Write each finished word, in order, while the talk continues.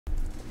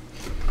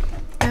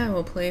I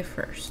will play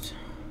first.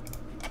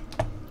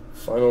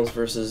 Finals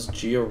versus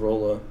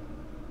Giarola.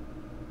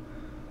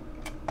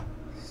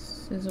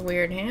 This is a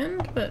weird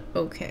hand, but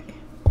okay.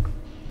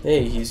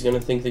 Hey, he's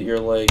gonna think that you're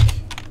like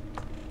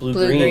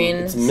blue-green.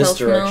 It's self-mill.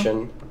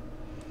 misdirection.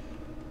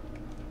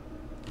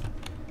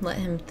 Let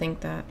him think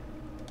that.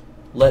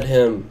 Let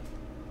him.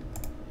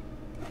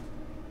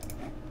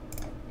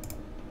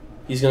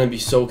 He's gonna be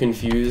so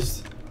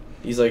confused.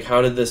 He's like,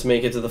 how did this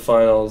make it to the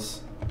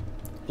finals?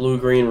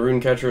 Blue-green,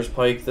 Runecatcher's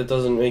Pike, that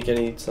doesn't make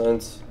any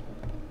sense.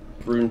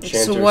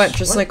 Runecatcher's... So what,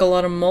 just like a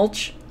lot of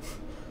mulch?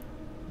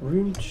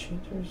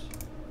 Runecatcher's...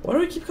 Why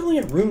do I keep calling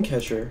it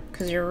Runecatcher?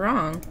 Because you're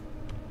wrong.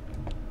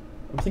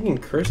 I'm thinking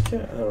Curse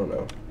Cat? I don't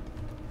know.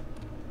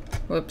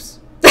 Whoops.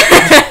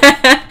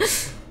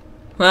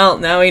 Well,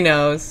 now he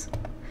knows.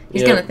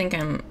 He's gonna think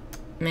I'm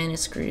mana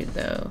screwed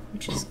though,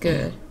 which is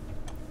good.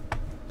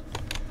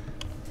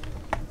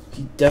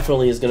 He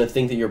definitely is gonna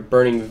think that you're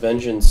Burning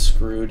Vengeance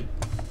screwed.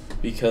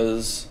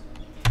 Because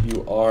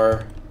you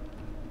are...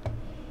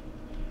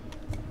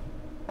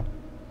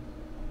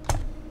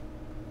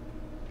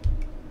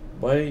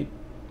 Why?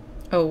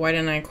 Oh, why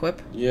didn't I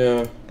equip?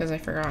 Yeah. Because I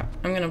forgot.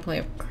 I'm gonna play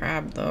a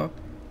crab though.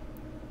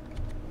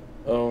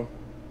 Oh.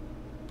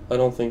 I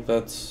don't think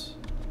that's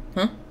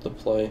the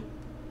play.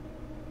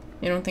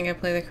 You don't think I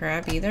play the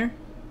crab either?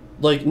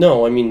 Like,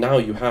 no, I mean, now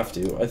you have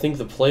to. I think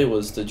the play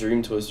was to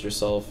Dream Twist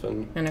yourself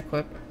and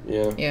equip.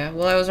 Yeah. Yeah,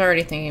 well, I was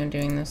already thinking of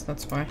doing this,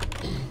 that's why.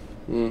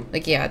 Mm.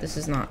 Like, yeah, this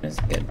is not as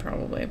good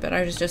probably, but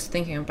I was just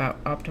thinking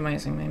about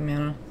optimizing my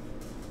mana.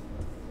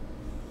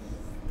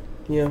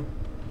 Yeah.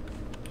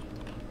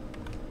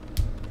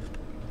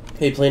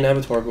 Hey, play an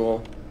Avatar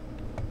goal.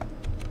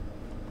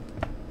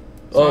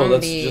 Oh,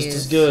 that's just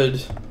as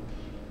good.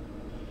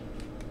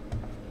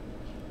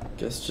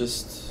 Guess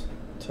just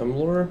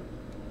Temblor?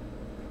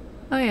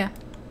 Oh, yeah.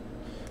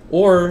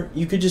 Or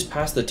you could just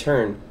pass the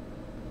turn.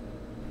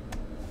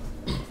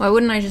 Why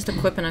wouldn't I just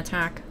equip an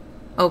attack?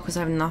 Oh, because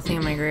I have nothing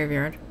in my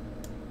graveyard.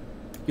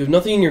 You have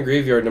nothing in your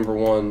graveyard, number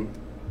one.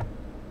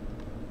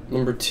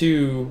 Number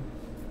two,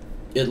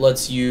 it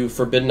lets you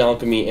Forbidden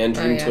Alchemy and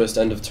Dream Twist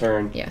end of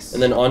turn. Yes.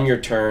 And then on your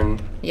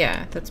turn...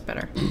 Yeah, that's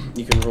better.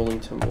 You can Rolling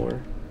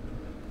Temblor.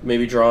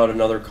 Maybe draw out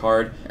another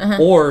card.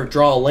 Or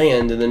draw a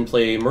land and then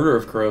play Murder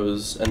of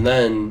Crows and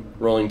then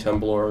Rolling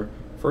Temblor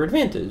for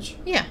advantage.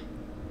 Yeah.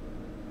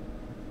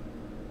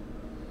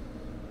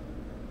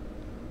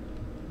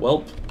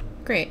 Welp.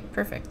 Great.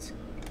 Perfect.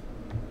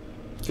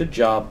 Good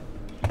job.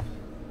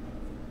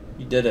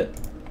 You did it.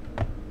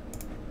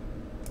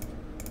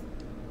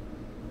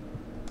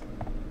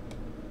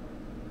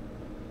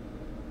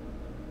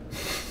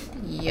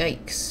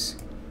 Yikes.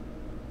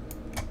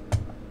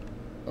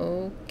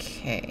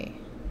 Okay.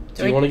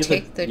 Do you want to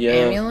take the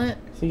amulet?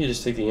 I think you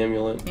just take the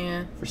amulet.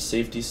 Yeah. For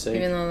safety's sake.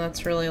 Even though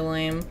that's really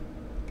lame.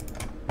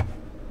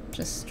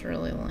 Just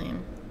really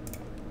lame.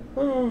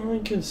 Oh, I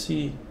can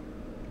see.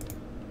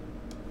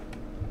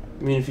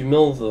 I mean, if you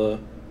mill the...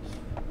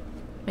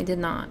 I did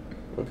not.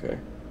 Okay.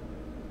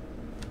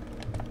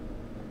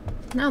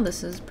 Now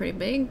this is pretty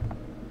big.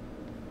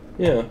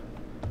 Yeah.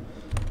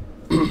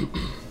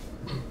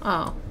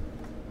 Oh.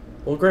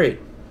 Well, great.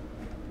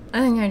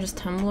 I think I just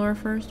Temblor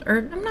first.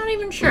 Or, I'm not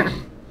even sure.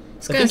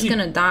 This guy's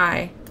gonna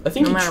die. I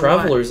think no you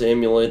Traveler's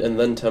Amulet and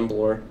then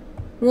Temblor.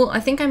 Well, I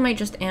think I might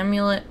just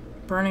Amulet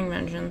Burning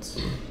Vengeance.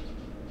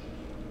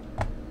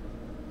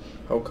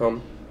 How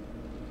come?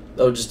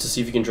 Oh, just to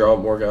see if you can draw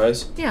out more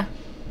guys? Yeah.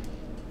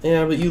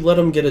 Yeah, but you let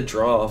him get a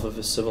draw off of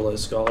his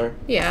Civilized Scholar.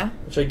 Yeah.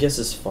 Which I guess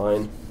is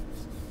fine.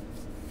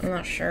 I'm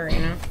not sure, you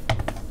know?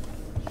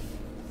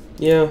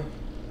 Yeah.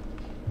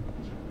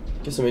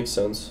 Guess it makes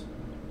sense.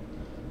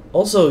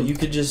 Also, you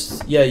could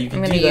just... Yeah, you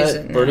could do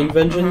that Burning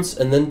Vengeance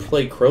and then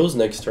play Crows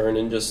next turn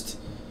and just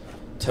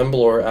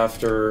Temblor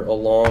after a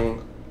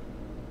long,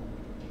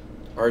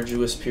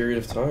 arduous period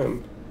of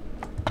time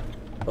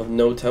of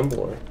no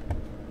Temblor.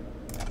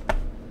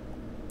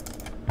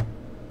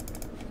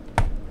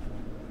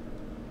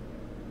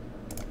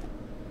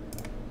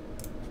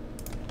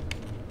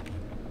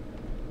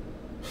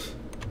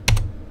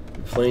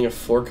 Playing a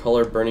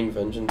 4-color Burning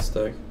Vengeance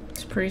deck.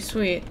 It's pretty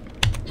sweet.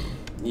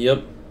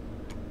 Yep.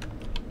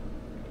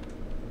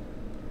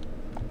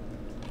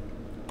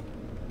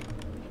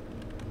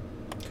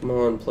 Come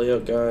on, play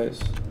out,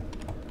 guys.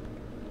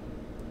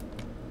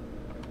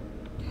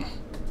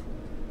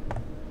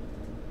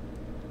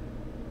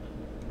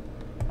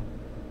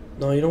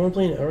 No, you don't want to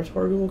play an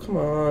Avatar Ghoul? Come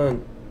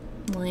on.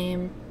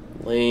 Lame.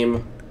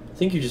 Lame. I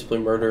think you just play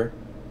Murder.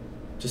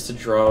 Just to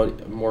draw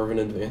out more of an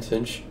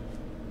advantage.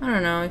 I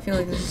don't know, I feel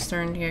like this is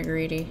starting to get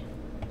greedy.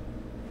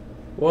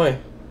 Why?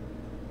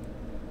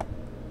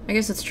 I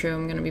guess it's true,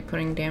 I'm gonna be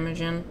putting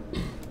damage in.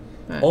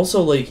 But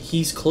also, like,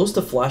 he's close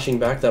to flashing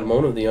back that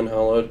Moan of the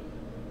Unhallowed.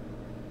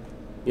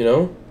 You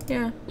know?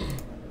 Yeah.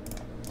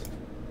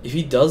 If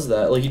he does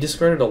that, like, he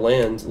discarded a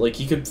land, like,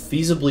 he could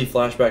feasibly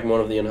flash back Moan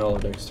of the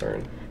Unhallowed next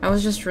turn. I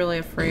was just really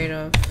afraid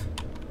of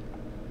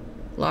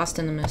Lost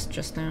in the Mist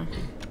just now.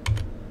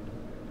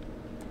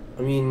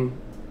 I mean,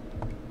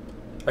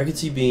 I could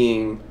see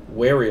being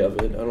wary of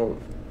it. I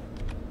don't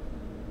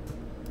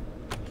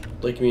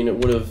Like, I mean, it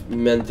would have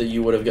meant that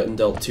you would have gotten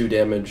dealt 2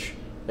 damage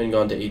and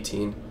gone to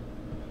 18.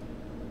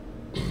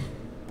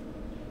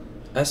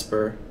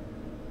 Esper.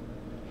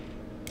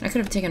 I could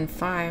have taken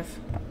 5.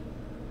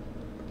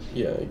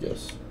 Yeah, I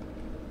guess.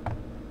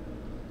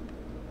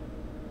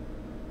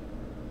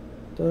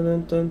 Dun,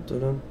 dun, dun, dun,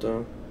 dun,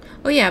 dun.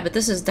 Oh yeah, but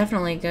this is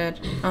definitely good.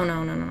 Oh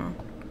no, no, no.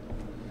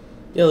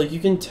 Yeah, like you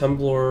can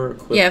Temblor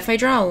equip. Yeah, if I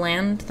draw a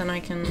land, then I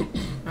can...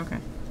 Okay.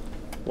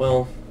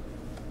 Well...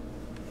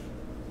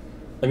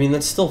 I mean,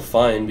 that's still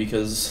fine,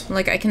 because...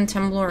 Like, I can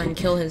Temblor and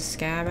kill his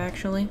scab,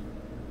 actually.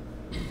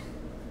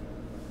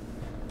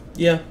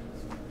 Yeah.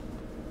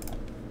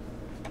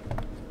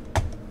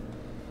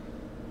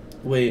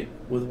 Wait,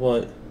 with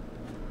what?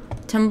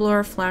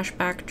 Temblor,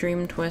 Flashback,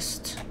 Dream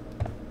Twist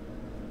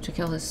to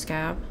kill his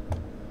scab.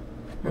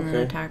 And then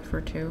attack for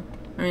 2.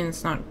 I mean,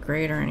 it's not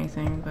great or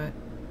anything, but...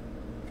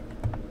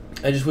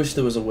 I just wish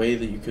there was a way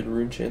that you could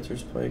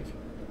Runecatcher's Pike.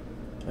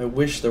 I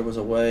wish there was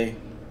a way.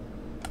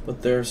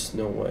 But there's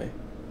no way.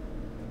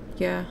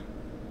 Yeah.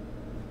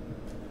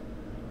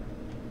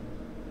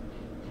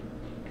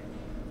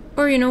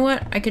 Or you know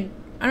what? I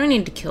don't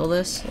need to kill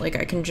this. Like,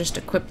 I can just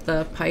equip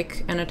the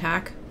Pike and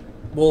attack.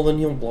 Well, then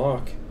he'll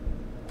block.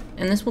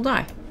 And this will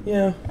die.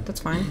 Yeah.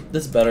 That's fine.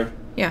 That's better.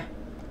 Yeah.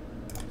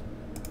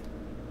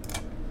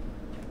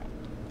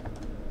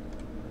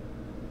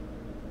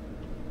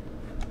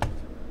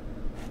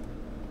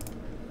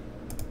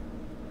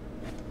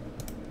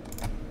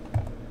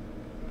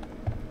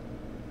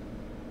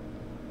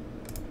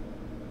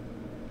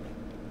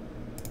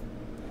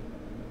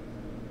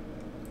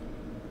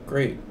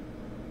 Great.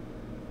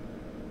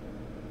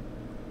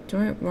 Do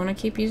I want to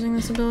keep using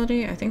this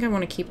ability? I think I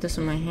want to keep this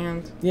in my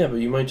hand. Yeah, but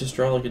you might just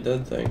draw like a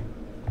dead thing.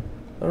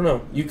 I don't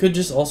know. You could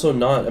just also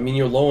not. I mean,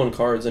 you're low on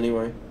cards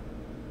anyway.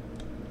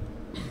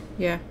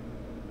 Yeah.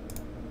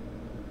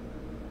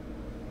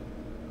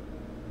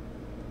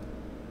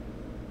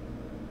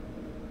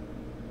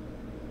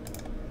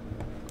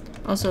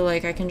 Also,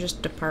 like, I can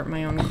just depart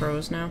my own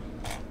crows now.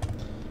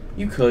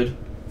 You could.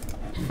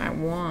 If I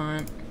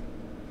want.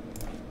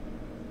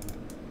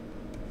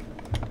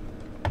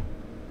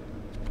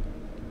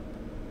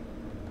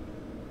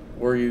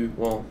 Or you,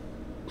 well,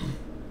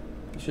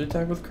 you should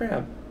attack with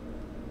Crab.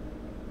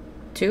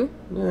 2?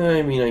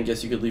 I mean, I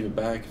guess you could leave it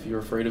back if you're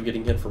afraid of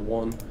getting hit for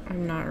 1.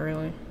 I'm not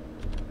really.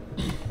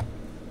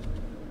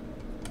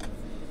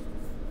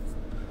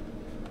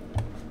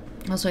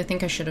 Also, I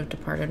think I should have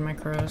departed my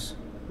crows.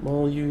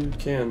 Well, you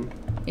can.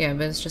 Yeah,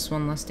 but it's just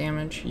 1 less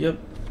damage. Yep.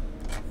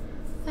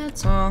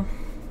 That's all.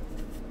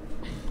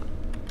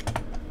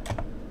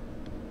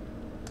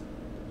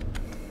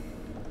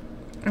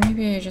 Or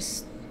maybe I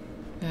just...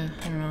 I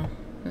don't know.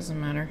 Doesn't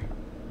matter.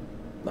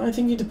 No, I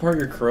think you depart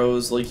your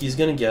crows. Like, he's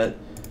gonna get...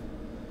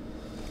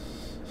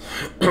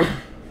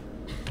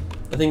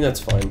 I think that's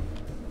fine.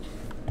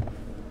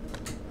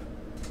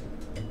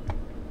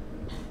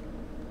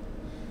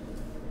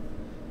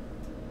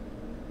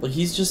 Like,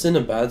 he's just in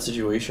a bad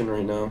situation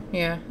right now.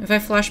 Yeah. If I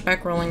flash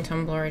back Rolling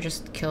Tumbler, I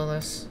just kill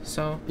this,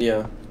 so...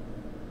 Yeah.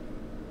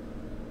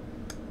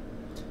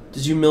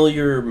 Did you mill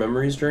your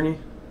Memories Journey?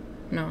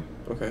 No.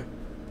 Okay.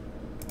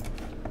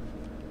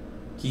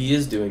 He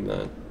is doing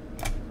that.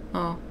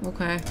 Oh,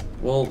 okay.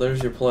 Well,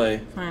 there's your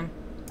play. Fine.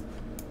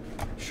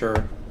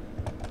 Sure.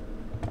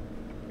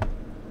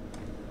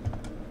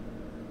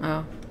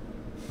 Oh.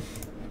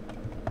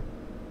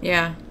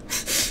 Yeah.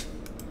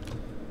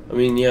 I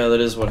mean, yeah, that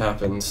is what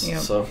happens,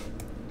 yep. So...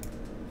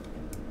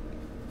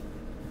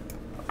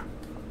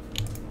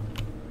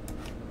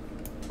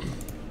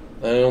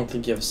 I don't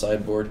think you have a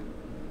sideboard.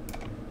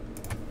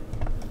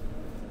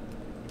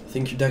 I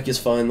think your deck is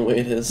fine the way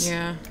it is.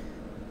 Yeah.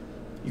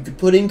 You could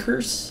put in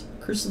Curse.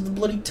 Curse of the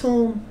Bloody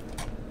Tome.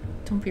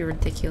 Don't be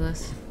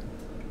ridiculous.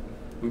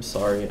 I'm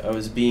sorry, I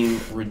was being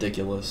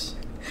ridiculous.